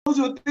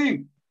your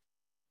thing.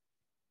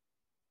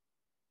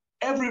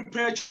 Every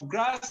patch of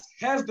grass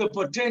has the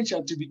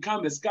potential to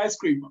become a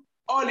skyscraper.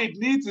 All it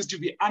needs is to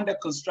be under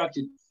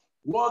construction.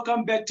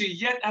 Welcome back to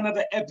yet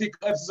another epic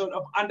episode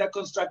of Under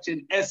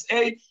Construction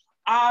SA.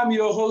 I'm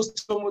your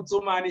host, Tomo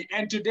Tsomani,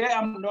 and today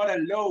I'm not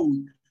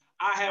alone.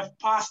 I have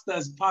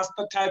pastors,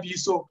 Pastor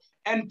Tabiso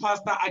and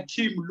Pastor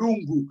Akim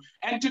Lungu.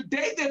 And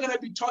today they're going to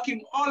be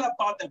talking all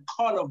about the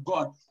call of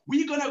God.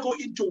 We're going to go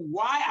into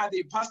why are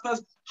they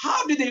pastors,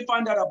 how did they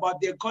find out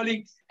about their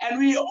calling, and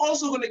we're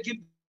also going to give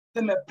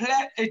them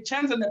a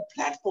chance and a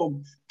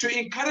platform to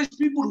encourage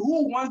people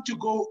who want to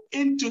go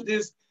into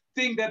this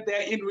thing that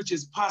they're in, which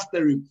is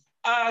pastoring.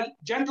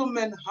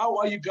 Gentlemen, how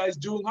are you guys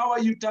doing? How are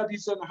you,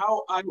 Tabiso, and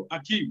how are you,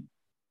 Akim?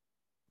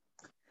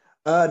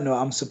 No,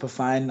 I'm super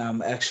fine.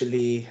 I'm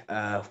actually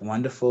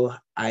wonderful.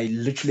 I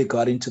literally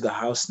got into the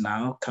house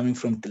now, coming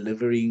from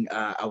delivering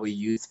our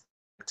youth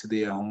to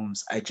their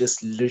homes. I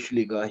just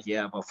literally got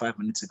here about 5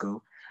 minutes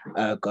ago.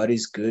 God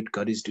is good.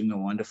 God is doing a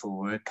wonderful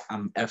work.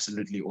 I'm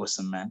absolutely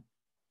awesome, man.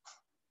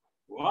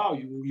 Wow,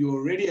 you're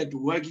already at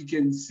work. You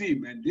can see,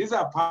 man. These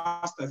are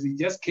pastors. He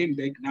just came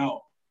back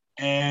now.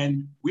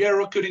 And we are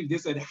recording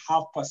this at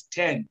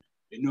 10:30,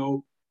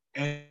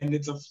 and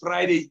it's a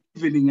Friday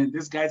evening, and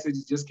this guy said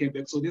he just came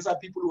back. So these are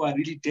people who are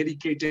really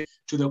dedicated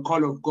to the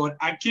call of God.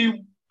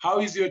 Akim, how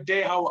is your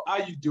day? How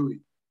are you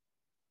doing?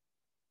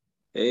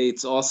 Hey,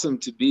 it's awesome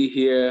to be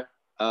here.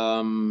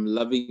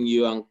 Loving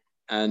you,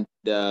 and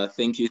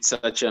thank you. It's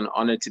such an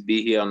honor to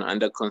be here on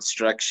Under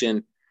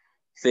Construction.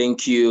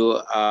 Thank you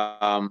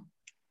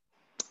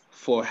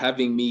for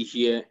having me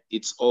here.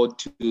 It's all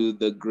to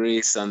the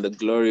grace and the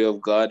glory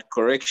of God.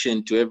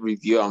 Correction to every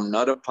viewer, I'm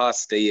not a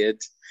pastor yet.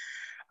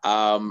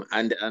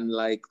 And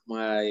unlike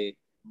my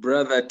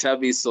brother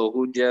Tabiso,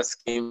 who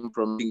just came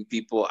from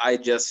people, I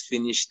just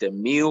finished a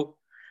meal,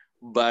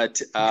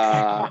 but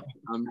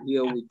I'm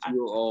here with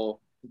you all.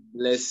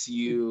 Bless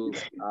you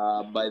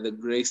by the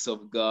grace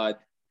of God,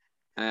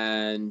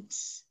 and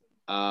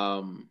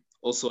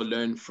also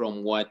learn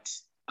from what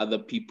other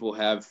people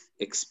have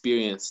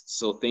experienced.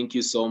 So thank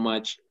you so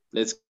much.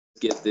 Let's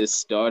get this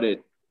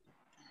started.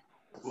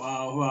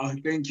 Wow.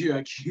 Thank you,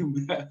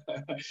 Akim.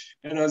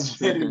 It was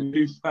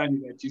very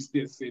funny that you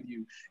still said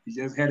you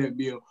just had a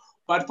meal.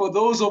 But for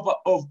those of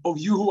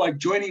you who are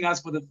joining us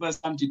for the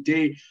first time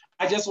today,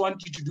 I just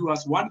want you to do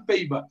us one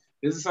favor.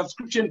 There's a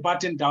subscription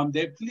button down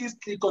there. Please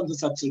click on the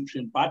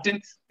subscription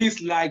button.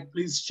 Please like,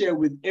 please share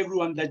with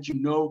everyone that you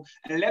know,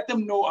 and let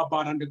them know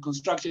about Under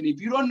Construction. If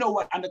you don't know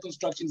what Under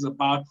Construction is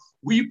about,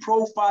 we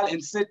profile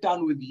and sit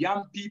down with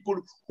young people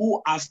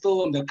who are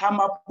still on the come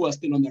up, who are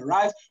still on the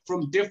rise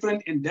from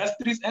different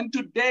industries. And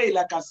today,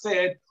 like I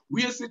said,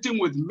 we are sitting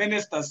with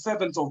ministers,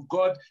 servants of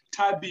God,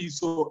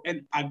 Tabiso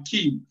and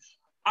Akim.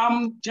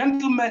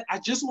 Gentlemen, I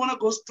just want to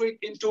go straight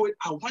into it.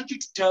 I want you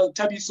to tell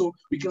Tabiso,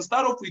 we can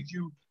start off with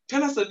you.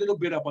 Tell us a little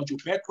bit about your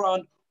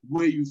background,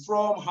 where you're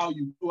from, how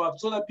you grew up,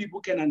 so that people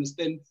can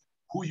understand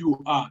who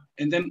you are.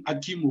 And then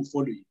Akim will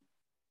follow you.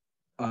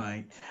 All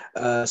right.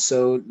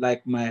 So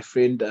like my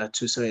friend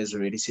Tuso has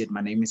already said, my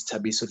name is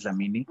Tabiso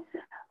Dlamini.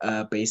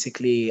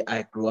 Basically,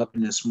 I grew up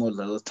in a small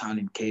little town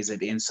in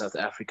KZN, South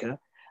Africa.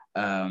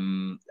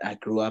 I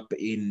grew up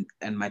in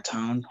my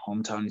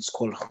hometown. It's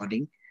called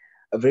Hodding,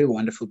 a very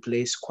wonderful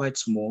place, quite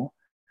small.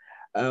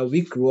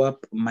 We grew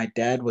up, my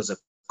dad was a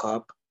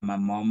cop. My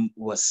mom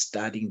was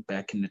studying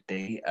back in the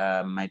day.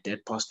 My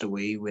dad passed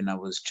away when I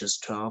was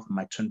just 12.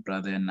 My twin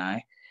brother and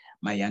my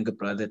younger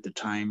brother at the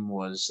time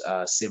was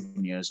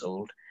 7 years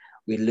old.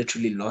 We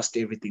literally lost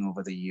everything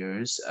over the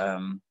years.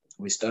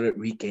 We started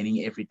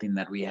regaining everything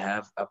that we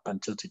have up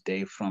until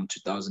today from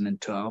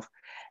 2012.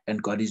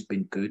 And God has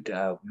been good.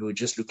 We were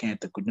just looking at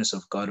the goodness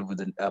of God over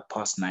the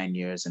past 9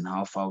 years and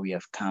how far we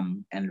have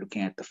come, and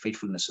looking at the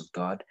faithfulness of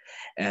God.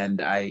 And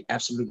I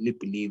absolutely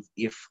believe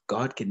if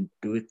God can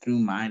do it through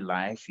my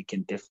life, he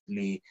can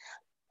definitely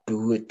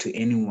do it to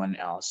anyone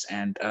else.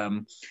 And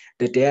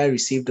the day I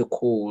received a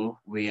call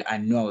where I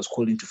knew I was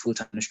called into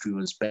full-time ministry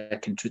was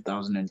back in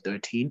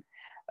 2013.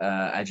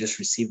 I just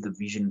received the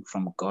vision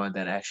from God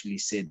that actually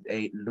said,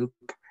 hey, look,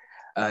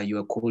 you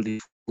are called in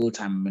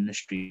full-time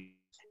ministry.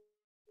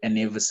 And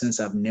ever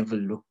since, I've never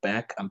looked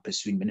back. I'm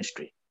pursuing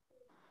ministry.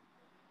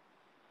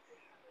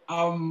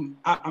 I'm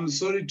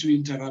sorry to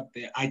interrupt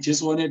there. I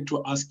just wanted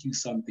to ask you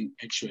something.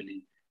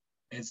 Actually,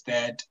 is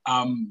that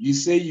you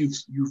say you've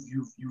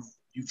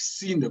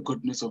seen the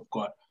goodness of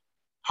God.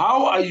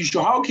 How are you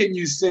sure? How can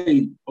you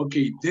say,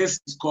 okay, this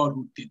is God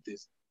who did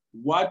this?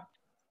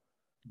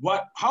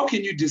 How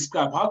can you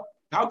describe?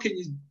 How can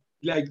you,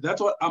 like, that's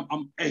what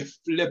I'm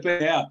flipping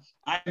here.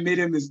 I made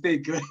a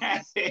mistake.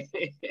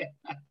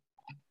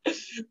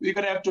 We're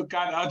gonna have to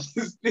cut out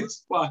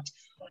this part.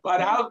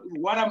 But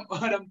what I'm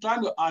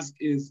trying to ask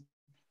is,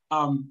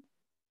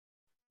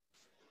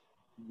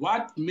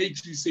 what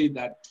makes you say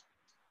that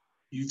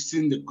you've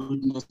seen the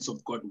goodness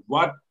of God?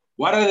 What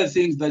are the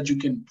things that you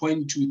can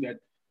point to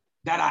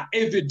that are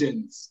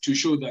evidence to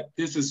show that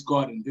this is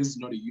God and this is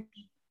not a UP?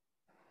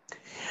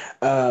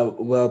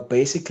 Well,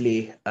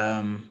 basically,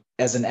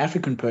 as an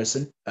African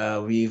person,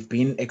 we've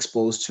been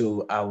exposed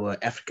to our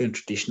African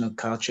traditional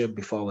culture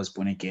before I was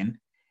born again.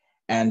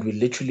 And we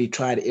literally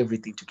tried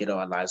everything to get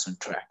our lives on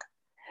track.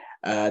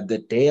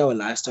 The day our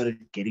lives started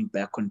getting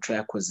back on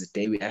track was the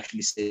day we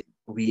actually said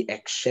we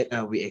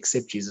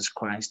accept Jesus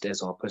Christ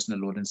as our personal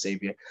Lord and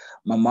Savior.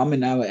 My mom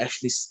and I were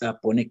actually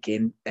born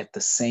again at the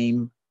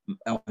same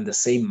on the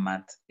same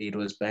month. It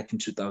was back in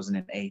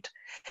 2008,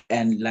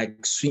 and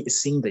like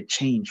seeing the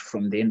change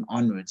from then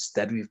onwards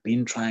that we've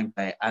been trying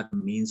by other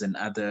means and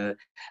other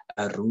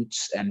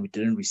routes, and we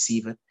didn't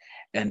receive it.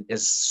 And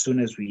as soon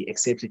as we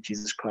accepted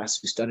Jesus Christ,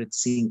 we started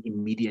seeing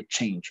immediate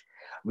change.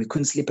 We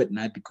couldn't sleep at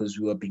night because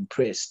we were being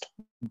pressed.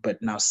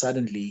 But now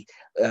suddenly,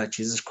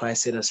 Jesus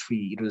Christ set us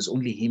free. It was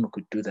only Him who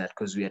could do that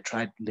because we had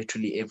tried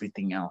literally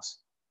everything else.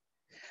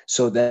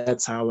 So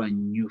that's how I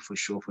knew for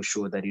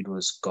sure that it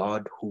was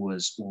God who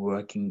was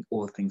working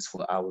all things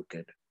for our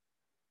good.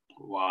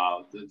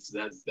 Wow,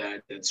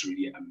 that's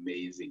really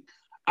amazing.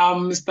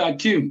 Mr.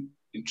 Akim,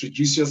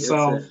 introduce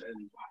yourself.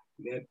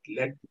 Yes,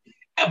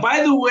 and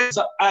by the way,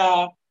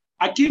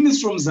 Akim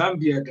is from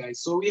Zambia,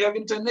 guys. So we have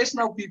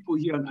international people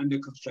here on Under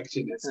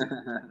Construction.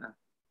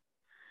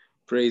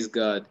 Praise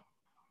God.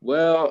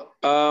 Well,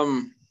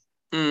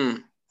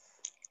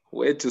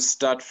 where to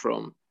start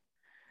from?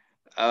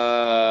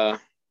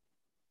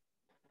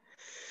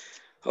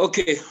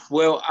 Okay,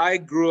 well, I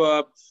grew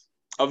up,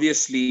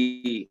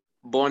 obviously,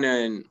 born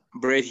and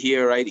bred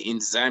here, right, in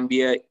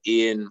Zambia,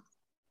 in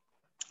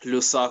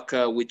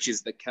Lusaka, which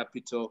is the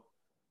capital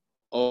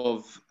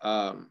of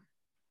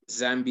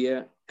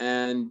Zambia.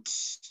 And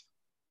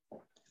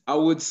I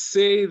would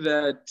say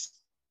that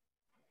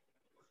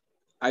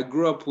I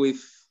grew up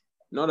with,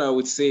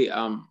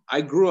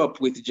 I grew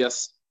up with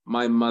just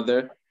my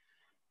mother.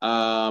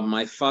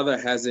 My father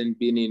hasn't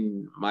been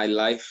in my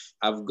life.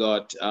 I've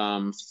got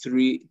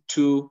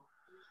two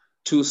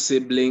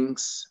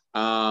siblings,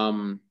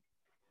 and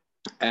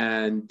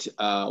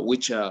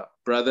which are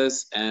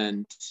brothers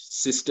and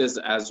sisters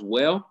as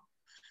well.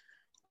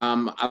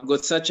 I've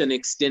got such an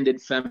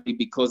extended family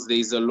because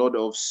there's a lot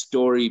of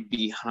story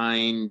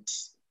behind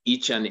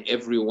each and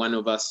every one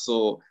of us.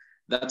 So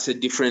that's a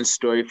different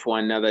story for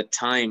another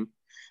time.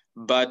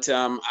 But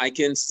I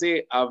can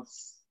say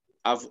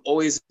I've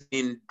always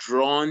been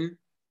drawn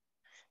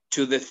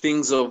to the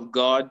things of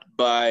God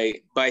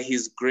by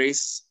His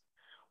grace.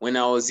 When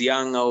I was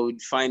young, I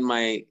would find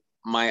my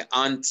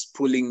aunts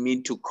pulling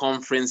me to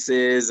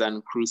conferences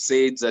and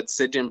crusades at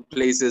certain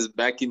places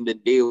back in the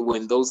day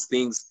when those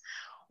things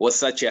was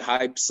such a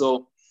hype.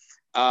 So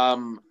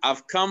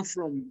I've come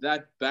from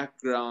that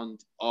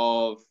background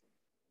of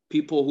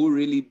people who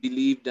really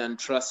believed and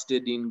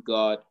trusted in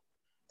God.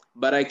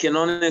 But I can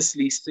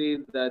honestly say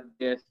that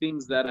there are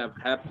things that have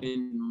happened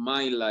in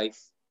my life,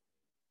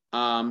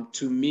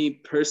 to me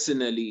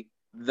personally,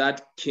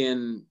 that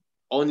can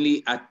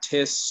only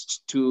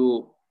attest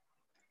to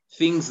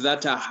things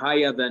that are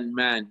higher than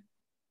man,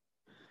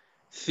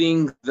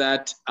 things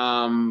that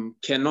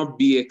cannot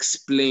be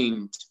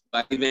explained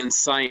by even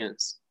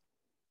science.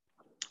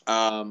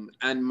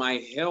 And my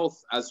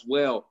health as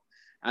well,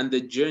 and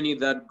the journey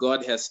that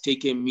God has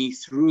taken me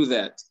through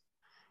that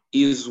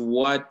is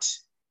what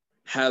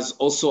has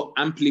also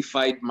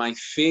amplified my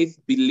faith,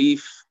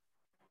 belief,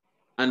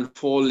 and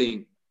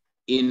falling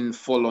in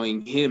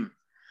following Him.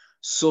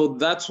 So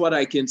that's what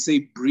I can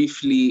say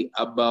briefly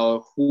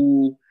about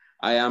who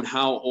I am,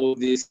 how all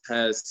this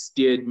has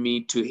steered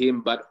me to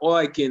Him. But all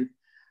I can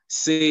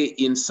say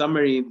in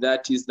summary,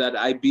 that is that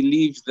I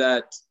believe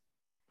that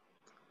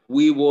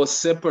we were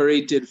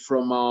separated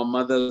from our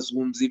mother's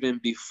wombs even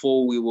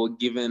before we were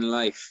given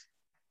life.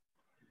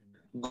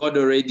 God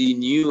already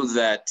knew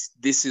that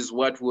this is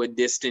what we're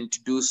destined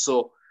to do.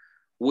 So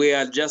we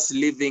are just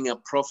living a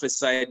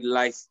prophesied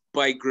life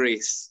by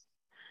grace.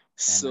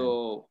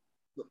 Amen.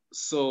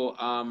 So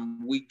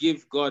we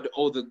give God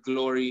all the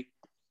glory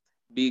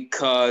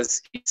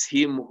because it's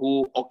Him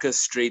who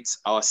orchestrates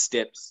our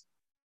steps.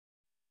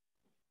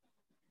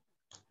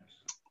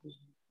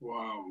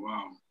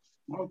 Wow.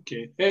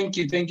 Okay, thank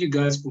you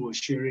guys for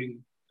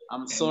sharing.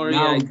 I'm sorry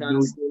I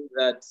can't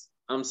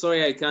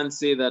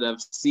say that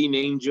I've seen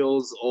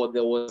angels or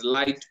there was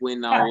light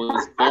when I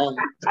was born,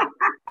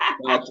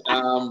 but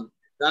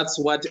that's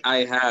what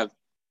I have.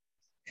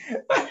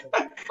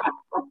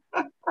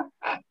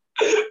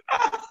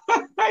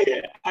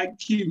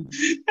 Akim,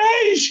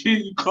 hey,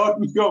 you caught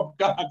me off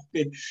guard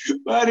there.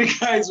 But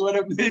guys, what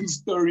amazing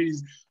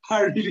stories.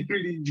 I really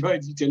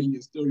enjoyed you telling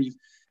your stories.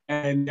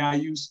 And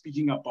you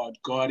speaking about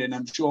God, and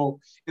I'm sure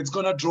it's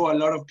going to draw a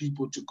lot of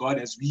people to God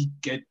as we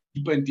get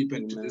deeper and deeper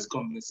into this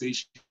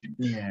conversation.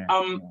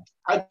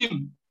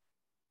 Akim,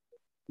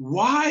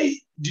 why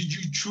did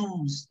you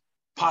choose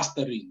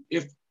pastoring?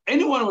 If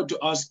anyone were to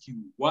ask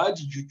you, why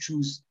did you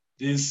choose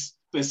this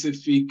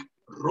specific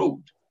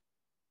road?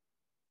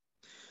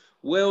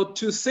 Well,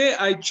 to say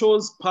I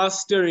chose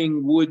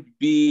pastoring would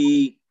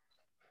be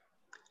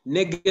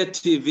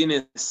negative in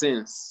a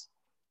sense.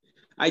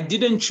 I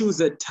didn't choose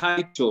a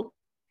title.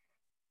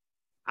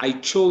 I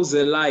chose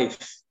a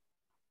life.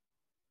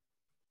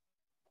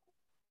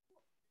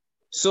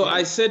 So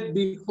I said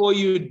before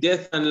you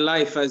death and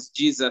life, as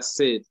Jesus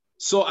said.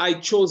 So I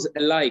chose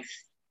a life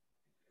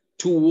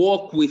to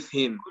walk with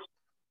him.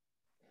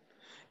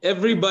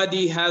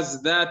 Everybody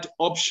has that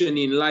option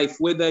in life,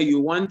 whether you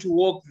want to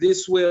walk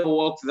this way or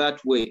walk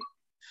that way.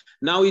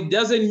 Now, it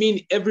doesn't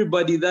mean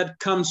everybody that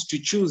comes to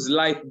choose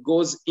life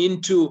goes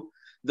into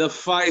the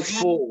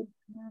fivefold,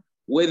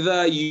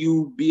 whether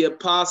you be a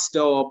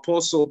pastor or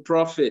apostle,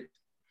 prophet.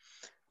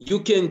 You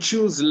can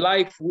choose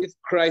life with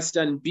Christ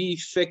and be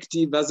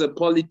effective as a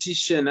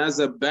politician, as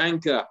a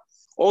banker,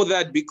 all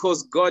that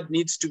because God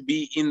needs to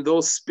be in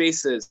those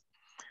spaces.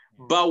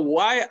 But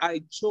why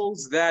I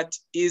chose that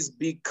is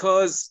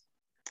because,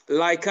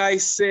 like I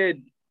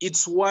said, it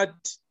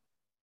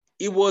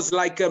was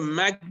like a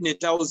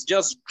magnet. I was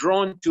just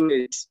drawn to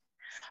it.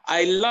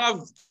 I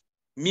loved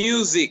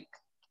music.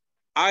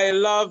 I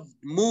loved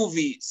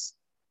movies.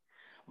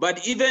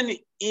 But even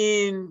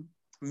in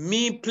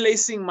me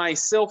placing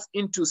myself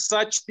into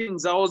such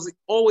things, I was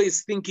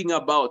always thinking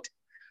about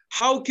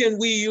how can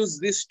we use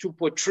this to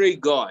portray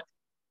God?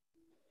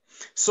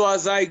 So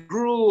as I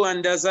grew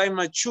and as I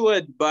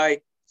matured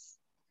by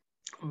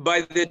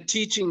the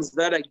teachings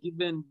that are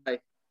given by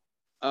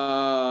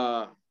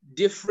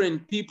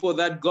different people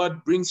that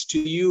God brings to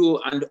you,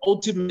 and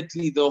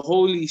ultimately the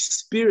Holy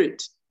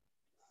Spirit,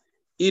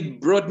 it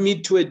brought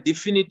me to a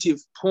definitive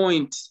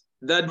point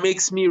that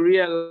makes me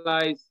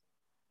realize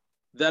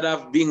that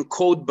I've been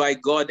called by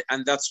God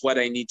and that's what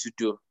I need to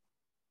do.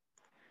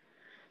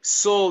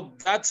 So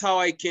that's how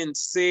I can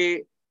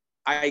say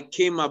I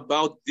came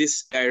about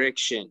this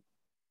direction.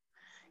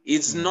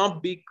 It's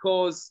not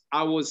because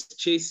I was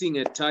chasing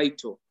a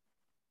title.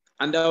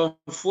 And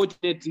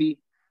unfortunately,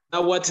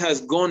 now what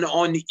has gone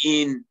on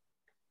in,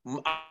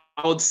 I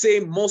would say,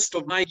 most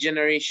of my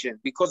generation,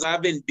 because I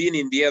haven't been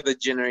in the other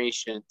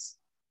generations.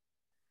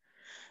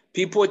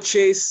 People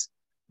chase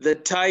the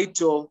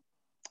title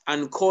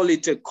and call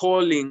it a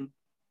calling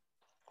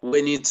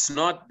when it's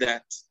not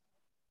that.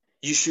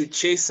 You should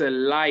chase a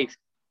life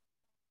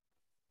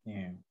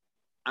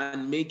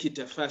and make it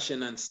a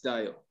fashion and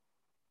style.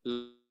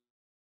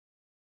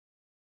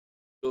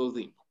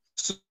 Clothing.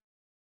 So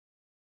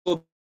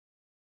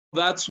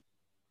that's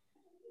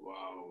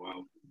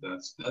wow.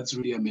 That's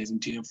really amazing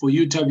to hear. For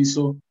you,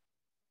 Thabiso?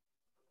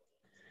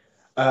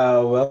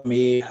 Well,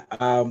 me,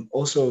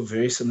 also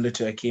very similar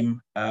to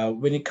Akim.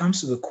 When it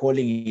comes to the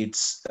calling,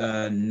 it's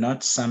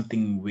not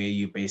something where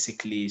you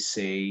basically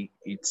say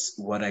it's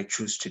what I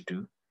choose to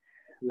do.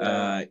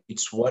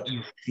 It's what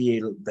you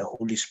feel the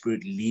Holy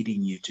Spirit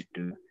leading you to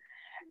do.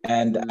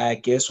 And I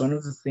guess one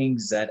of the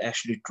things that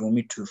actually drew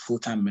me to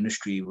full-time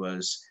ministry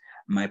was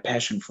my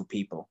passion for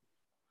people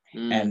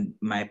and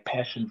my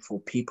passion for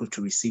people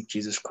to receive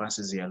Jesus Christ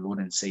as their Lord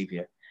and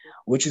Savior,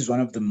 which is one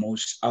of the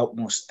most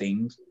utmost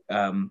things.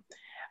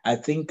 I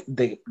think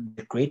the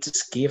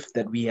greatest gift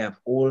that we have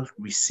all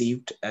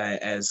received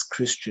as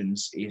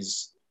Christians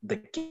is the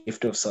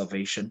gift of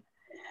salvation.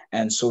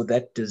 And so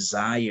that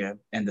desire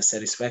and the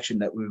satisfaction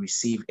that we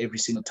receive every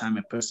single time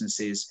a person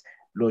says,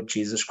 Lord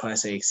Jesus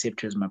Christ, I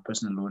accept you as my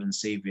personal Lord and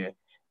Savior,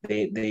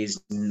 there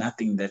is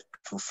nothing that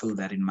fulfill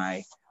that in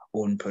my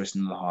own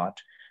personal heart.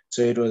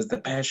 So it was the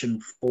passion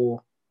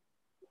for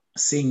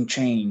seeing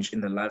change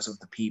in the lives of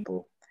the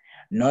people,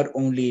 not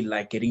only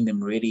like getting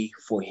them ready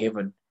for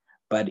heaven,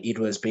 but it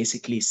was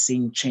basically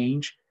seeing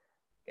change,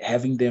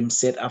 having them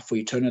set up for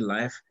eternal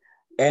life,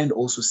 and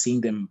also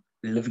seeing them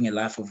living a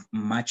life of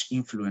much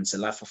influence, a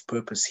life of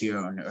purpose here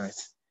on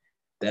earth.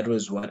 That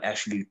was what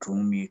actually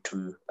drew me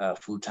to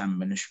full-time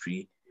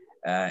ministry.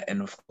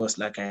 And of course,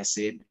 like I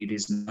said, it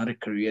is not a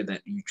career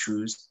that you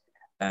choose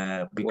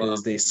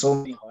because there's so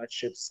many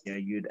hardships. Yeah,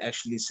 you'd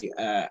actually say,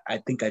 I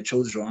think I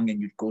chose wrong,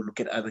 and you'd go look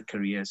at other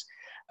careers.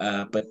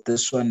 But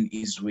this one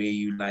is where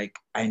you like,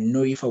 I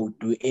know if I would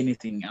do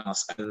anything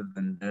else other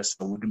than this,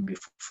 I wouldn't be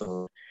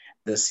fulfilled.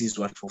 This is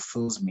what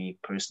fulfills me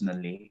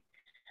personally,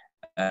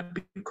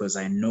 because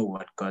I know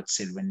what God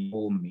said when he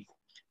told me.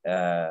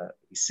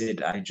 He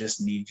said, I just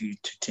need you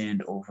to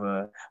tend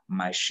over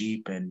my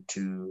sheep and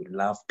to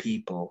love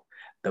people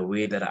the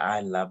way that I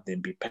love them,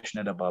 be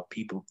passionate about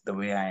people the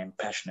way I am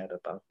passionate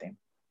about them.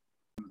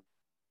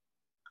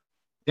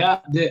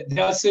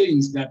 There are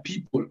sayings that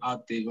people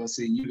out there are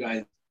saying, you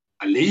guys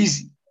are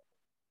lazy.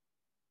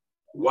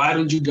 Why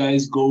don't you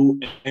guys go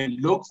and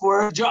look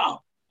for a job?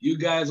 You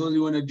guys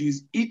only want to do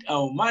is eat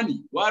our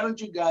money. Why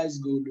don't you guys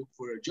go look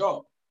for a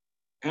job?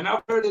 And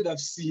I've heard it, I've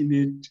seen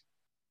it.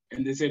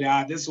 And they said,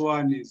 this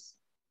one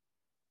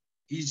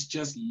he's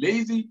just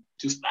lazy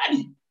to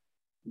study.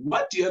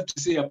 What do you have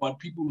to say about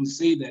people who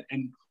say that?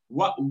 And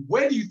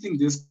where do you think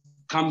this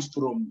comes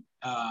from,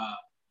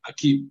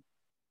 Akim?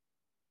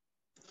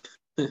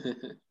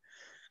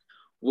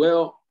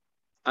 Well,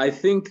 I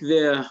think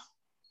they're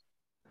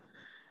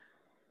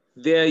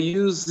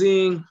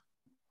using,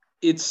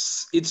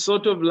 it's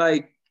sort of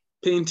like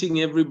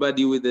painting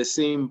everybody with the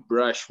same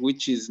brush,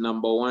 which is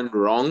number one,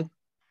 wrong.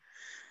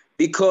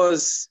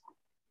 Because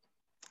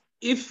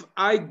if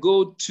I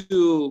go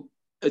to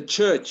a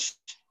church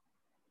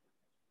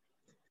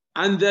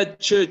and that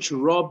church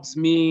robs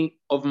me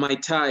of my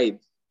tithe.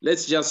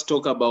 Let's just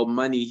talk about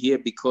money here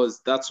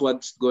because that's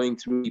what's going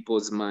through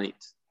people's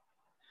minds.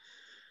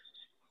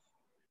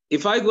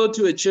 If I go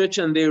to a church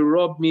and they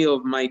rob me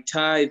of my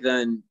tithe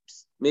and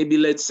maybe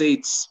let's say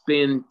it's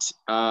spent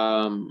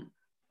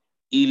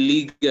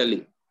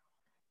illegally,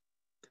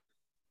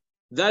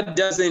 that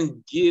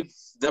doesn't give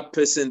that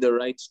person the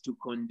right to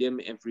condemn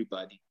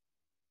everybody.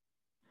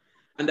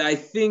 And I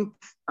think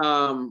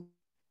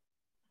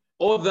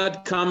all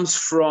that comes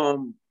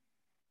from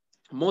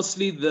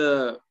mostly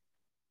the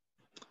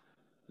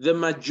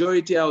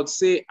majority. I would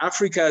say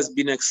Africa has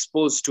been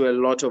exposed to a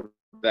lot of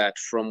that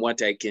from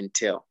what I can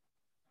tell.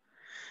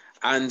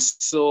 And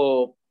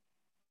so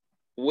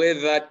where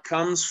that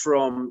comes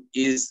from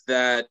is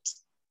that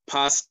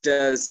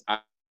pastors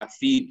are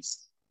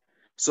thieves.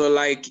 So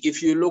like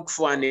if you look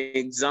for an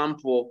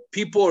example,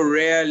 people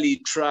rarely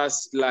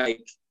trust,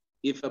 like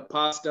if a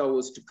pastor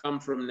was to come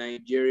from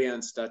Nigeria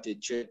and start a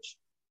church,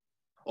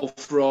 or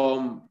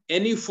from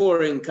any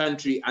foreign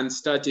country and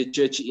start a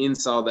church in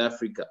South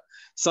Africa.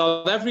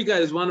 South Africa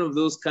is one of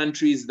those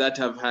countries that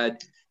have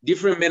had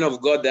different men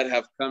of God that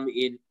have come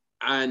in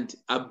and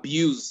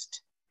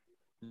abused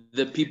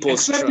the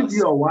people's trust. Except if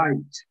you are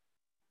white.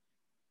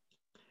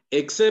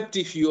 Except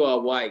if you are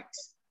white.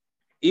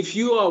 If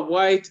you are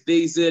white, there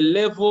is a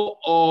level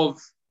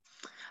of,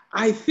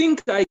 I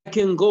think I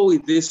can go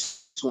with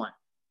this one.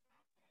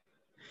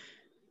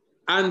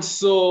 And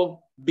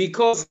so,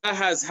 because that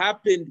has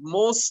happened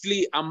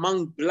mostly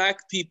among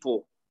Black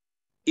people,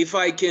 if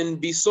I can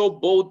be so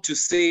bold to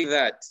say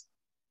that,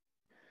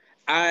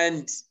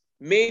 and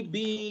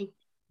maybe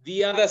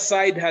the other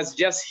side has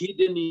just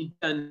hidden it,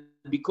 and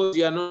because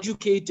you are not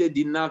educated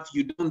enough,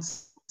 you don't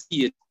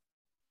see it.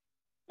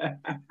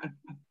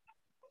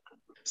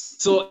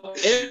 So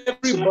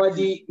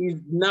everybody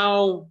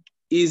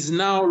is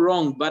now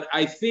wrong, but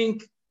I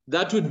think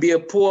that would be a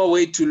poor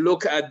way to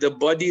look at the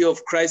body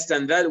of Christ,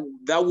 and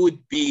that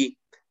would be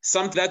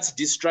something that's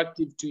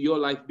destructive to your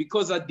life,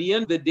 because at the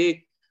end of the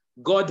day,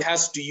 God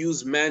has to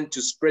use man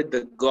to spread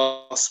the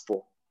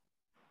gospel.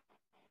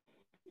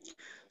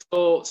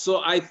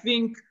 So I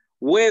think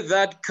where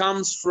that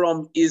comes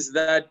from is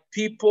that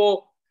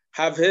people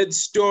have heard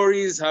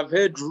stories, have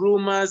heard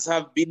rumors,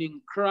 have been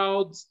in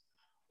crowds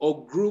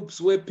or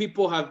groups where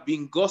people have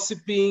been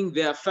gossiping,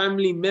 their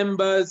family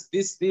members,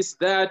 this,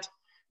 that.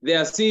 They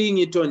are seeing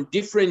it on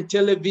different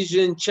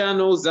television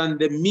channels, and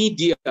the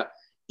media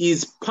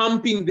is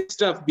pumping this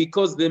stuff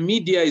because the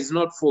media is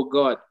not for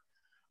God.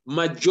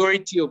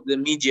 Majority of the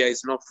media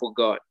is not for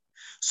God.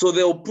 So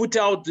they'll put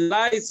out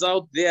lies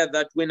out there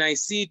that when I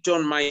see it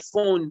on my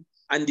phone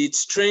and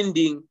it's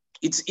trending,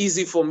 it's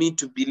easy for me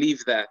to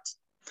believe that.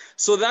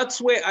 So that's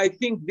where I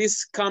think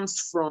this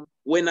comes from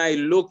when I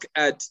look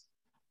at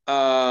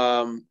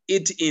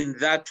it in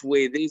that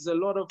way. There's a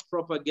lot of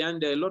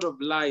propaganda, a lot of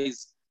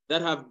lies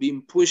that have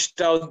been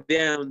pushed out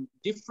there on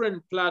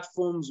different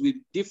platforms with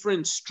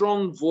different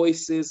strong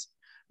voices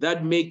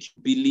that make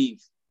you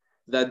believe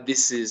that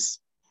this is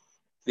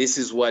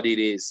what it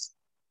is.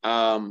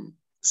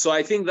 So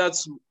I think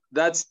that's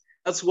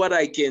what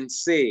I can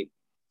say.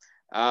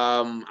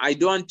 I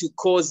don't want to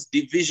cause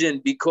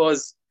division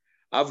because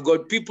I've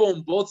got people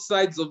on both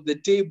sides of the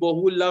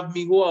table who love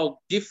me, who are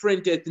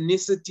different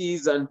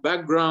ethnicities and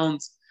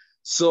backgrounds.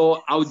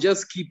 So I'll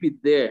just keep it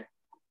there.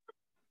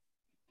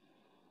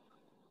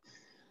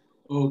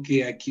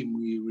 Okay, Akim,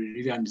 we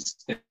really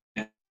understand.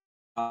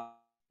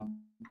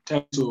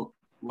 So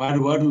what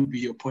would be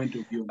your point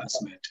of view on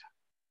this matter?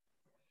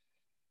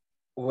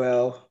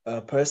 Well,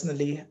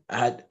 personally,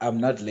 I'm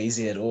not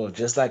lazy at all.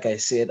 Just like I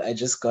said, I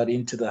just got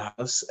into the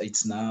house.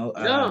 It's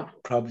now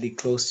probably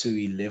close to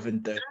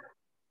 11:30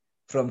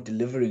 from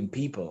delivering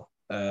people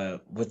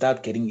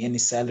without getting any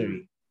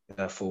salary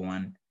for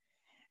one.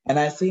 And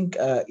I think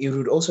it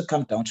would also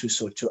come down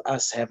to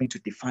us having to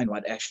define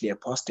what actually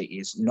apostate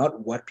is, not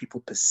what people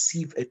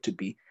perceive it to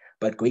be,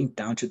 but going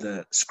down to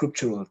the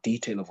scriptural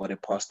detail of what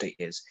apostate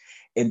is.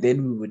 And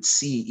then we would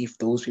see if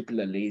those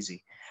people are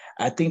lazy.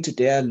 I think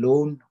today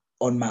alone,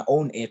 on my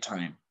own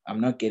airtime,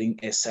 I'm not getting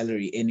a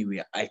salary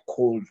anywhere. I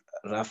called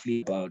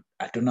roughly about,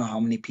 I don't know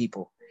how many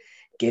people,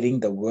 getting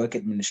the work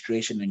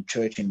administration and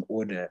church in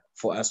order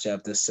for us to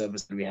have this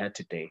service that we had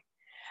today.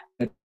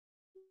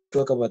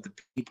 Talk about the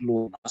people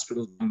who are in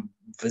hospitals I'm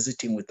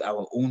visiting with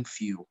our own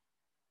fuel.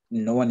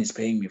 No one is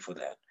paying me for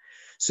that.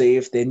 So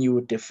if then you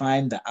would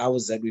define the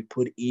hours that we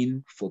put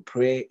in for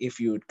prayer, if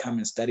you would come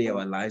and study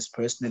our lives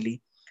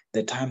personally,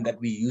 the time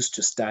that we used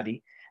to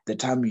study, the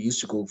time we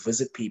used to go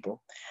visit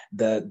people,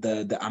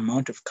 the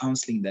amount of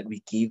counseling that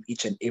we give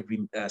each and every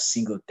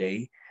single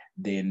day,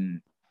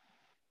 then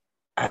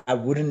I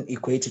wouldn't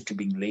equate it to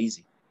being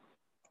lazy.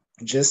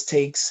 It just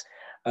takes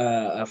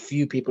a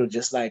few people,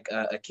 just like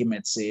Akim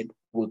had said,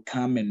 will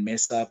come and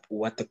mess up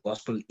what the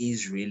gospel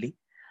is really.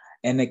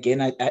 And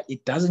again,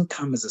 it doesn't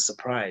come as a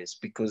surprise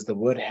because the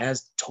word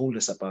has told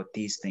us about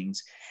these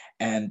things.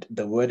 And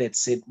the word had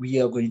said,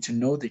 we are going to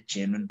know the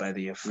genuine by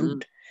their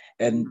fruit.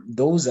 And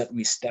those that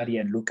we study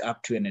and look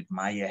up to and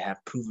admire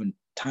have proven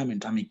time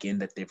and time again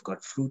that they've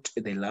got fruit.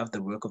 They love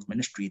the work of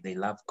ministry. They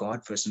love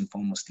God first and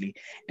foremostly,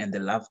 and they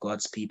love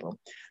God's people.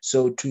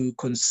 So to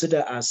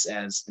consider us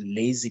as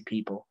lazy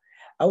people,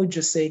 I would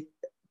just say,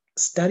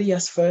 study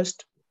us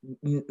first,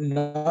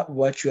 not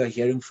what you are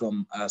hearing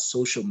from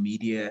social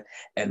media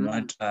and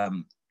what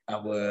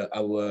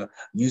our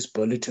news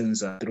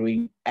bulletins are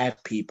throwing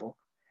at people.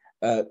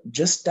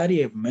 Just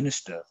study a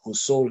minister who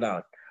sold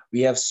out.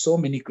 We have so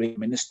many great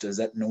ministers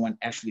that no one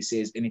actually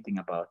says anything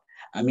about.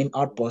 I mean,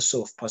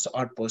 Pastor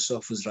Art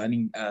Bossoff, who's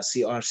running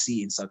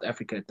CRC in South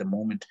Africa at the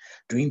moment.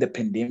 During the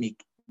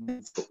pandemic,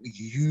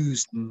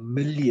 used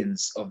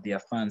millions of their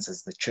funds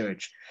as the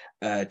church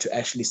to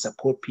actually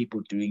support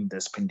people during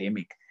this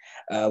pandemic.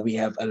 We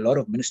have a lot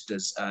of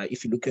ministers.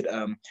 If you look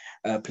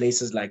at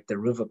places like the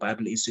River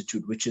Bible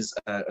Institute, which is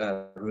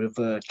a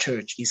River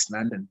Church, East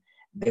London,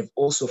 they've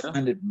also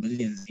funded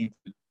millions into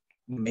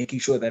making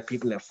sure that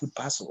people have food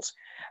parcels.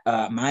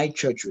 My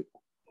church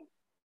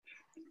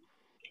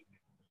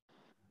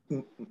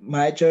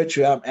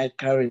where I'm at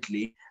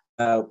currently,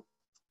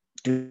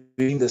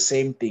 doing the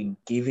same thing,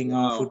 giving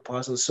out food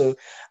parcels. So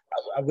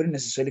I wouldn't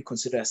necessarily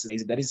consider us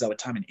lazy. That is our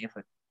time and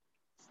effort.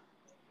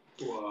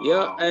 Wow.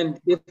 Yeah, and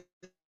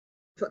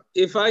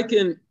if I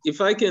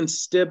can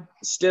step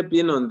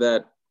in on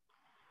that,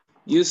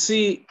 you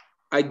see,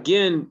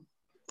 again,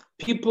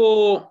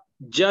 people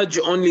judge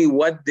only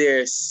what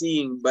they're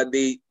seeing, but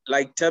they,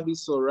 like Tabby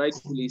so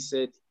rightfully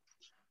said,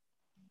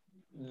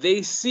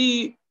 they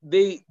see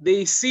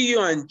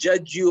you and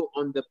judge you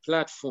on the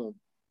platform,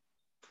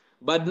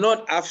 but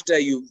not after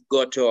you've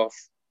got off.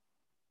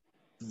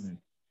 Mm-hmm.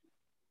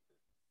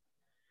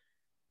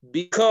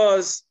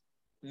 Because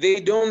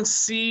they don't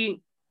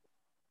see,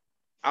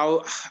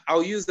 I'll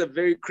use a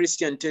very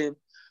Christian term,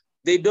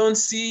 they don't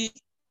see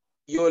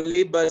your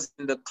labors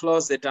in the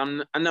closet.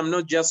 And I'm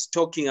not just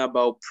talking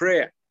about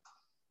prayer.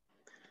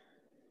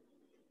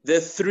 The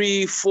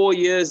 3-4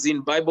 years in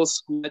Bible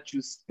school that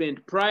you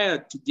spent prior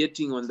to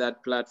getting on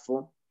that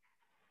platform,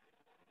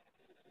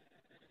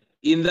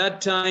 in that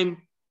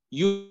time,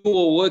 you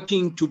were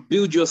working to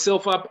build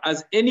yourself up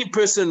as any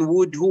person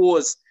would who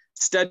was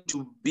studying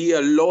to be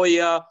a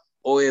lawyer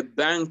or a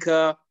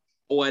banker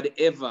or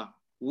whatever.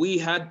 We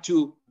had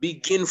to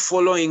begin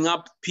following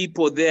up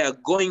people there,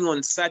 going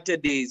on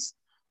Saturdays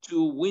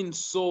to win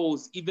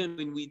souls, even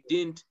when we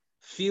didn't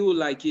feel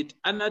like it.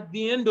 And at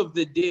the end of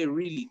the day,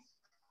 really,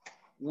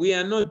 we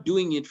are not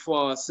doing it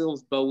for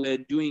ourselves, but we're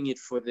doing it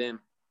for them.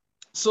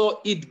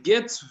 So it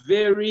gets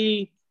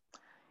very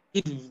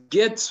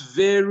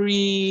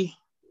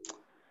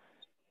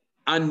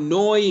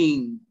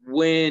annoying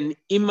when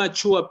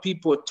immature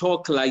people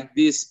talk like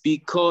this,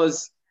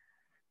 because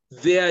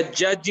they are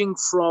judging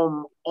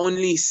from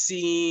only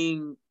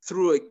seeing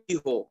through a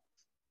keyhole,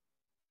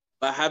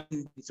 but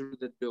having through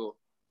the door.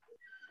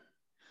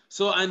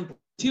 So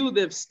until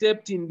they've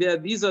stepped in there,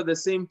 these are the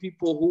same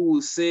people who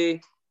will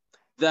say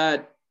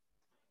that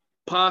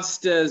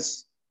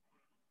pastors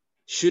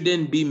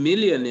shouldn't be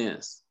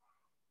millionaires.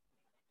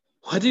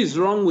 What is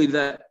wrong with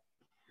that?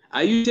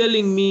 Are you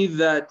telling me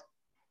that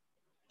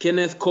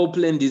Kenneth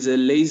Copeland is a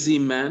lazy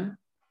man?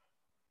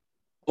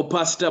 Or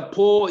Pastor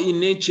Paul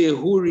Ineche,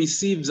 who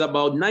receives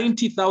about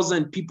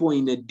 90,000 people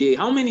in a day?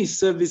 How many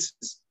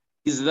services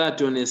is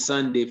that on a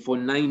Sunday for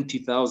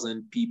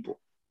 90,000 people?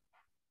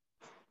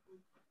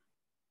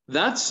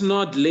 That's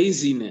not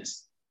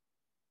laziness.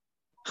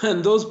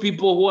 And those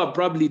people who are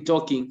probably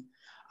talking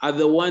are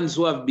the ones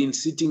who have been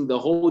sitting the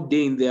whole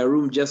day in their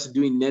room just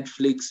doing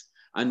Netflix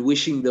and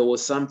wishing there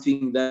was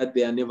something that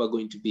they are never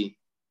going to be.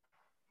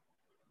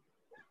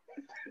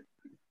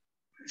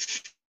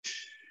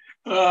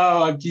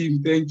 Oh,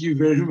 Akeem, thank you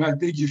very much.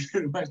 Thank you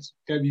very much,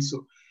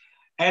 Kabiso.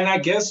 And I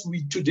guess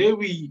today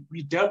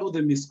we dealt with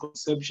a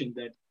misconception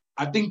that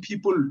I think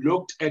people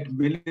looked at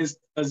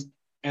ministers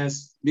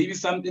as maybe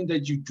something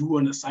that you do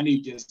on a Sunday,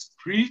 you just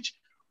preach,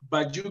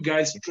 but you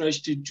guys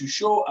stretched it to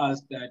show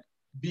us that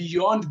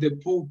beyond the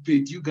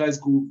pulpit, you guys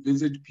go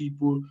visit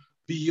people.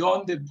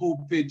 Beyond the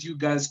pulpit, you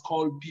guys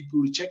call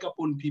people, check up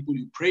on people,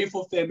 you pray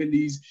for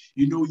families,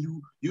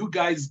 you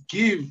guys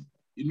give.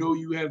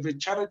 You have a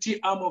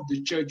charity arm of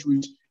the church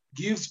which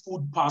gives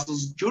food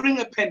parcels during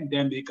a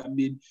pandemic,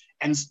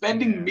 and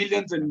spending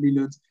millions and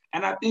millions.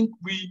 And I think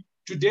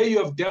today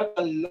you have dealt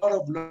a lot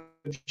of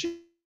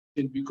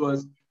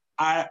because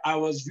I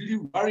was really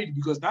worried,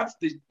 because that's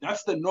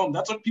the norm.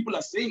 That's what people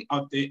are saying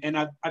out there. And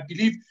I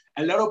believe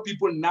a lot of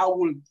people now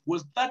will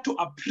start to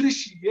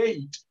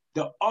appreciate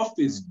the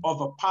office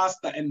of a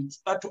pastor and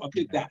start to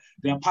appreciate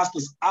their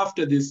pastors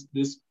after this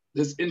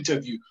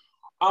interview.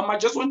 I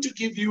just want to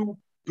give you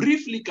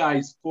briefly,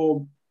 guys,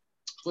 for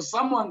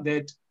someone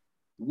that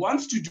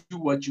wants to do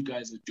what you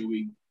guys are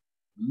doing,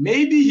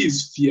 maybe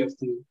he's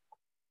fearful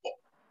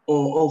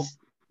of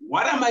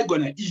what am I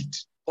gonna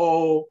eat,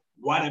 or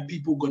what are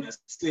people gonna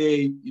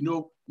say?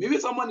 Maybe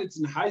someone that's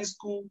in high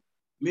school,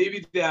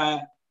 maybe they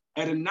are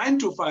at a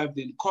 9-to-5,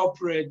 then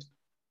corporate,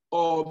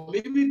 or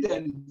maybe they're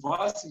in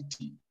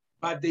varsity,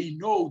 but they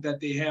know that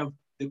they have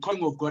the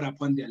calling of God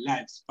upon their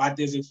lives, but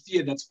there's a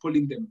fear that's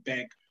pulling them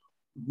back.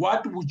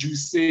 what would you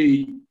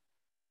say?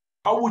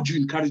 How would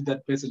you encourage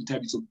that person,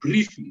 Tabby? So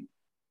briefly.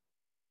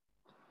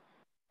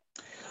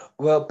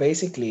 Well,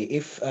 basically,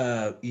 if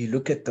you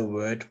look at the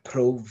word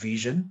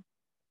provision,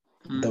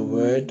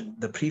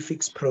 the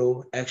prefix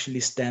pro actually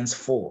stands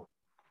for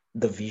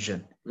the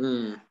vision.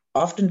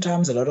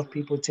 Oftentimes, a lot of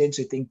people tend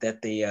to think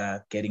that they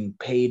are getting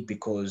paid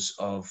because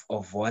of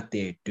what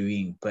they're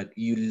doing, but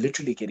you're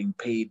literally getting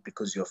paid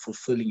because you're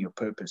fulfilling your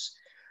purpose.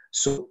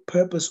 So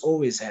purpose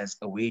always has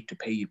a way to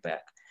pay you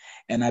back.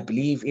 And I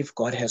believe if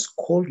God has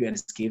called you and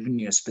has given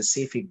you a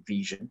specific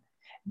vision,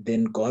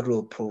 then God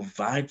will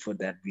provide for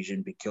that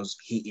vision because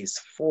he is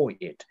for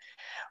it.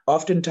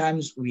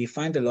 Oftentimes, we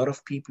find a lot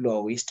of people who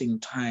are wasting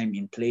time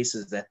in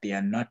places that they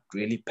are not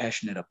really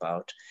passionate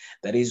about.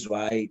 That is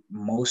why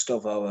most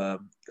of our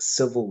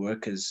civil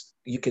workers,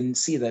 you can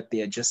see that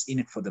they are just in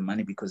it for the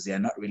money because they are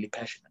not really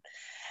passionate.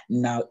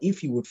 Now,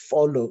 if you would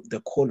follow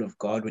the call of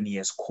God when he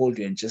has called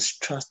you and just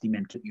trust him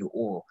and give you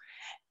all,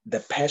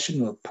 the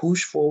passion will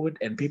push forward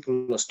and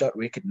people will start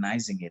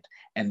recognizing it.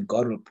 And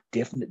God will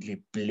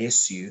definitely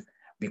bless you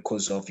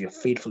because of your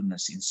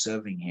faithfulness in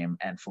serving him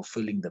and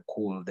fulfilling the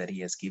call that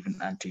he has given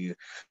unto you.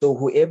 So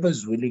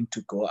whoever's willing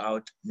to go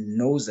out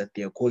knows that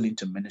they are called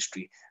into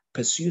ministry.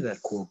 Pursue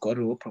that call. God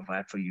will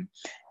provide for you.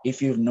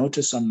 If you've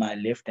noticed on my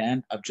left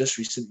hand, I've just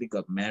recently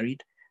got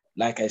married.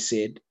 Like I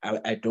said,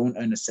 I don't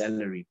earn a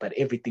salary, but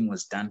everything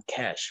was done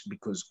cash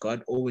because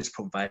God always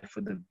provides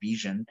for the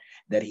vision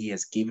that he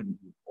has given.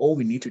 All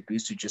we need to do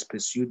is to just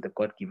pursue the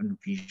God-given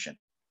vision.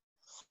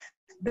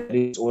 That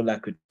is all I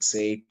could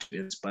say to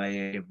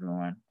inspire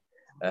everyone.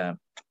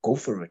 Go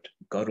for it.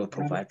 God will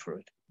provide for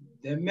it.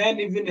 The man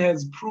even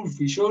has proof.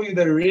 He showed you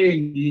the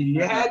ring. He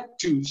had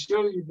to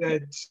show you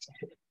that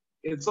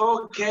it's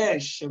all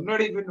cash. I'm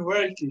not even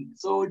working.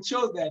 So it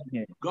shows that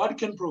God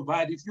can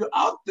provide. If you're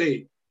out there,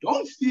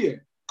 don't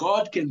fear.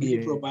 God can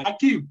really provide.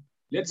 Akim,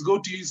 let's go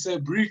to you, sir,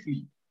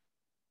 briefly.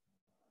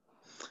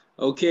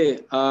 Okay.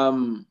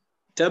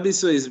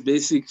 Tabiso is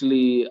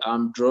basically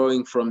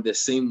drawing from the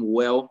same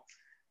well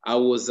I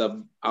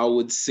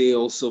would say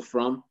also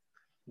from.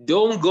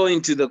 Don't go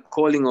into the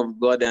calling of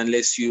God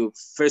unless you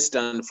first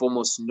and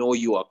foremost know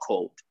you are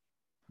called.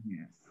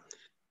 Yeah.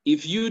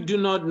 If you do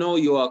not know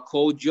you are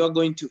called, you're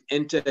going to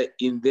enter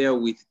in there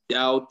with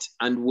doubt.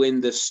 And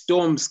when the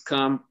storms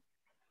come,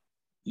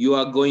 you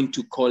are going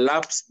to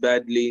collapse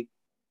badly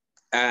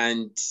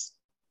and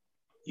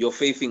your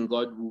faith in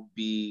God will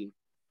be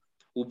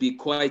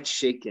quite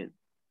shaken.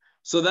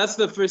 So that's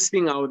the first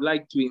thing I would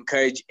like to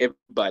encourage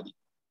everybody,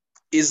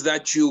 is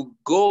that you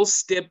go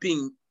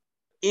stepping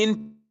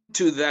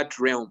into that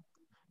realm,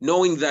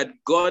 knowing that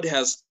God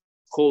has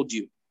called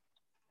you.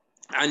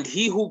 And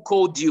he who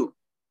called you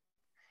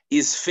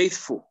is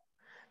faithful.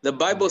 The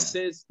Bible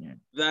says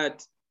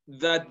that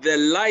the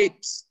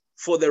light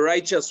for the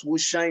righteous will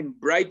shine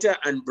brighter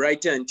and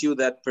brighter until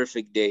that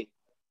perfect day.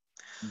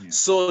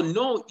 So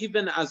know,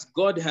 even as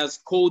God has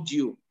called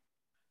you,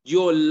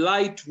 your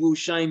light will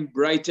shine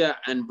brighter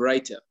and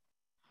brighter.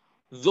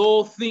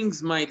 Though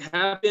things might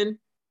happen,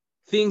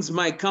 things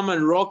might come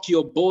and rock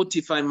your boat,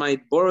 if I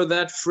might borrow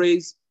that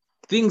phrase.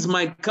 Things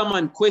might come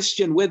and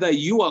question whether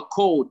you are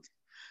called.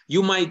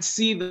 You might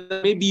see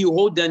that maybe you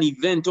hold an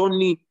event,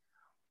 only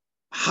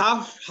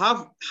half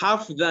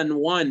than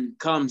one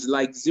comes,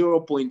 like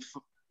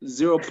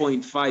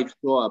 0.5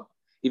 show up,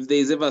 if there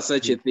is ever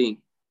such a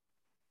thing.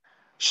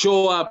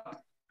 Show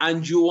up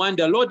and you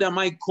wonder, Lord, am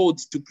I called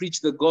to preach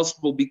the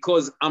gospel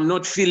because I'm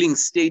not filling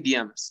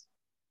stadiums?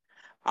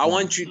 I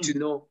want you to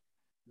know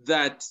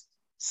that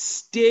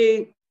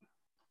stay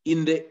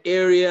in the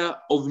area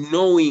of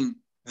knowing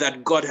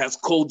that God has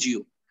called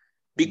you,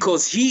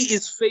 because he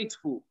is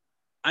faithful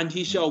and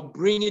he shall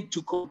bring it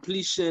to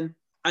completion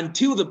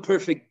until the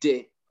perfect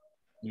day.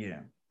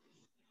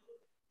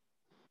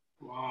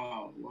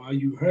 Wow,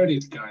 you heard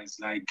it, guys.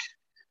 Like,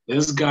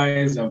 these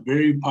guys are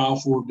very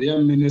powerful. They are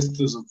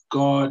ministers of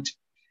God.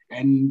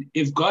 And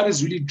if God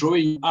is really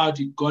drawing you out,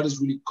 if God is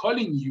really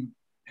calling you,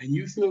 and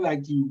you feel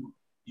like you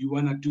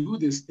want to do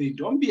this thing,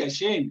 don't be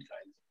ashamed,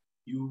 guys.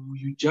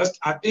 You just,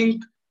 I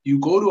think you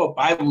go to a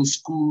Bible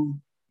school,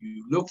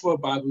 you look for a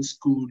Bible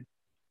school.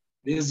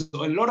 There's a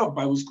lot of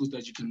Bible schools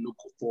that you can look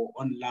for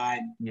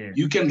online.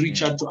 You can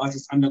reach out to us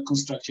as Under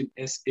Construction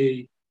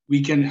SA.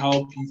 We can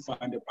help you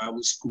find a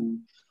Bible school.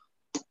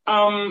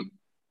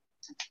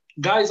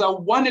 Guys, I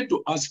wanted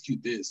to ask you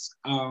this.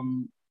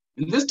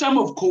 In this time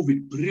of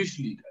COVID,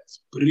 briefly, guys,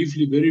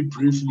 very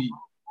briefly,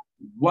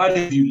 what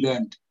have you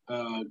learned,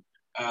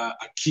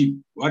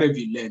 Akim? What have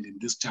you learned in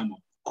this time of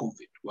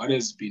COVID? What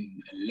has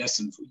been a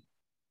lesson for you?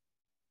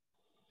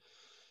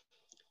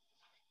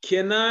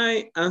 Can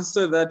I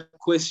answer that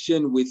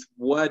question with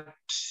what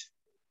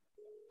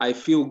I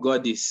feel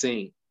God is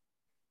saying?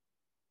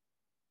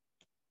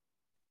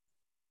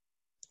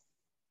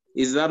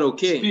 Is that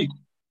okay?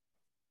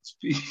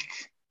 Speak.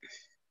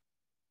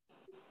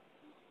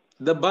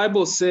 The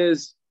Bible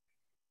says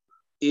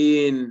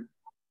in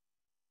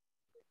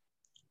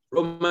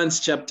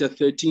Romans chapter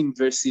 13,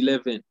 verse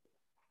 11,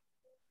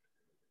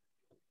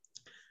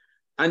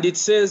 and it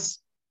says,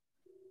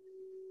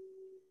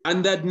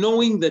 and that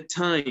knowing the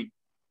time,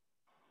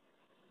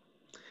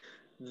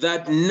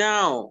 that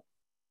now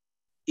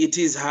it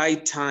is high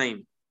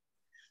time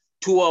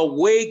to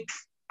awake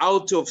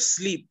out of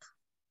sleep,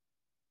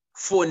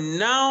 for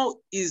now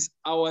is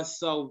our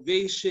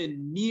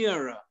salvation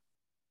nearer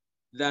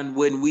than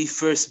when we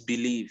first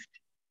believed.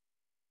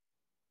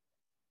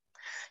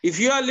 If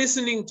you are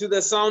listening to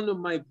the sound of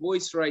my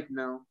voice right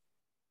now,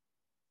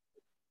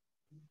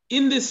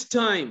 in this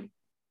time,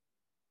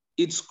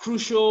 it's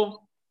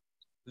crucial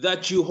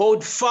that you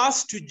hold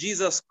fast to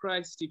Jesus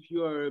Christ if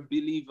you are a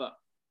believer.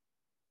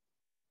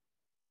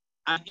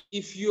 And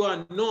if you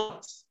are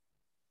not,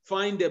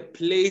 find a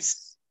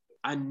place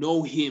and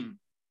know him.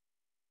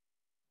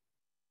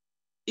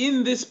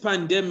 In this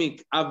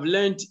pandemic, I've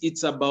learned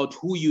it's about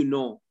who you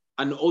know,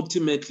 and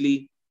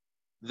ultimately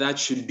that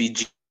should be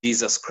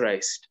Jesus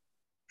Christ.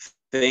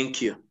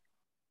 Thank you.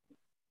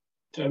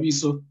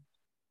 Thabiso.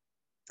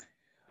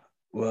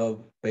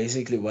 Well,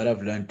 basically what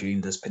I've learned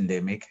during this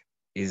pandemic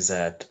is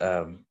that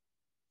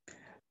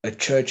a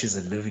church is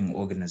a living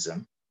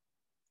organism,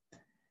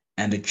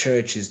 and a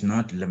church is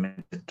not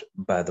limited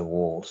by the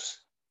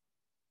walls.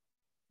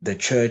 The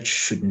church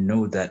should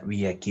know that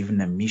we are given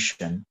a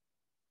mission,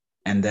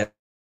 and that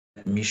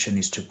mission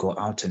is to go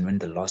out and win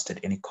the lost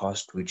at any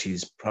cost, which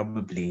is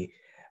probably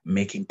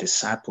making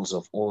disciples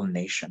of all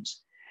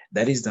nations.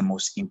 That is the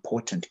most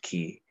important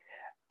key,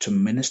 to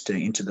minister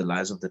into the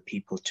lives of the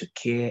people, to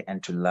care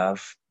and to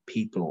love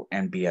people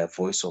and be a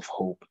voice of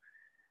hope.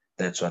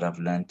 That's what I've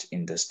learned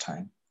in this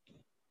time.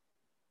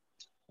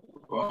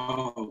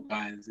 Wow,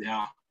 guys,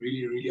 yeah,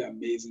 really, really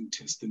amazing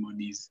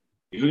testimonies.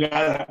 You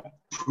guys are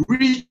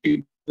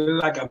preaching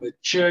like I'm a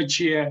church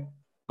here,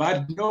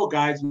 but no,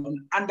 guys, we're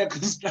on Under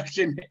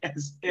Construction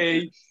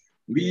SA.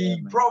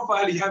 We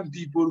profile young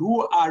people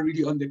who are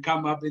really on the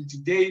come up, and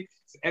today's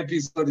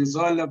episode is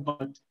all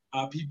about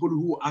people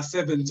who are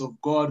servants of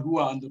God, who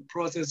are in the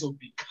process of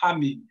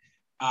becoming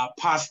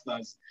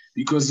pastors,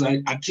 because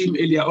Akim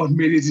earlier on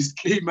made a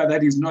disclaimer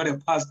that he's not a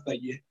pastor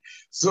yet.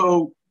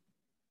 So,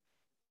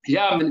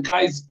 yeah, I mean,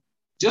 guys,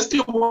 just a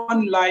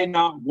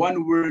one-liner,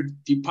 one word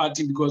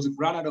departing, because we've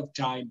run out of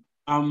time.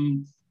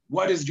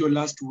 What is your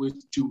last word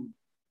to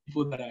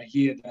people that are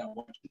here that are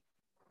watching?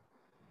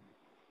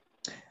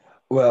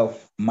 Well,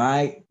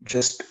 my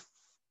just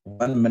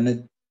 1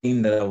 minute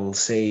thing that I will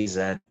say is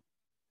that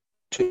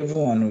to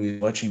everyone who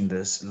is watching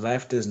this,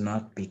 life does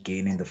not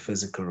begin in the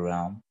physical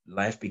realm.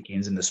 Life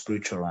begins in the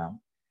spiritual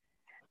realm.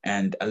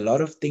 And a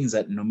lot of things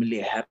that normally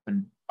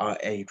happen are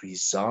a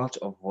result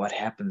of what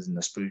happens in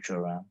the spiritual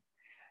realm.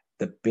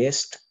 The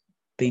best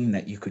thing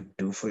that you could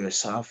do for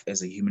yourself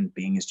as a human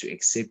being is to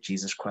accept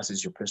Jesus Christ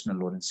as your personal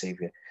Lord and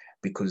Savior,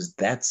 because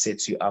that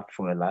sets you up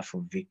for a life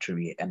of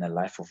victory and a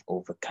life of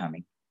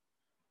overcoming.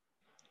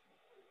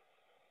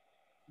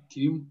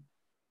 Kim,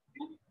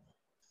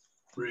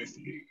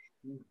 briefly.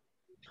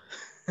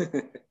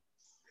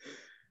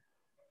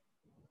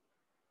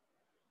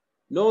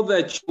 Know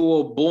that you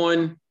were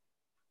born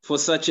for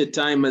such a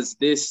time as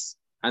this,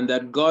 and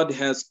that God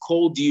has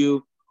called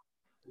you,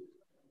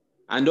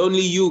 and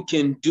only you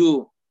can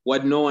do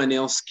what no one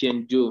else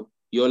can do.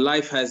 Your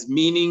life has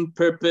meaning,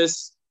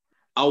 purpose.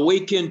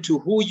 Awaken to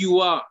who you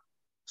are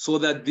so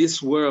that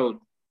this world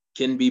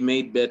can be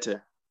made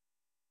better.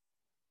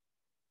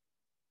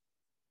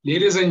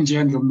 Ladies and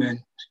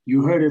gentlemen,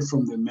 you heard it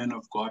from the man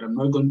of God. I'm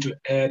not going to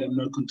add, I'm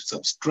not going to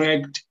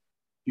subtract.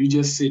 You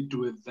just sit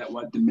with that,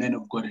 what the man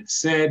of God had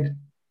said.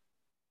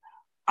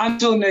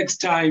 Until next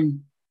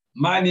time,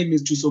 my name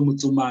is Thuso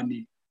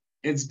Mutsumani.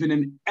 It's been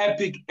an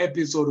epic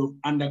episode of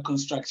Under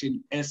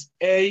Construction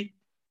SA.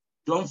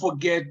 Don't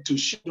forget to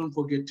share, don't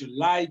forget to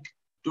like,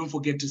 don't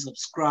forget to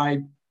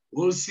subscribe.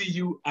 We'll see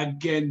you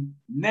again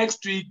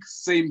next week,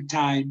 same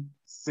time,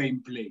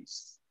 same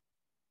place.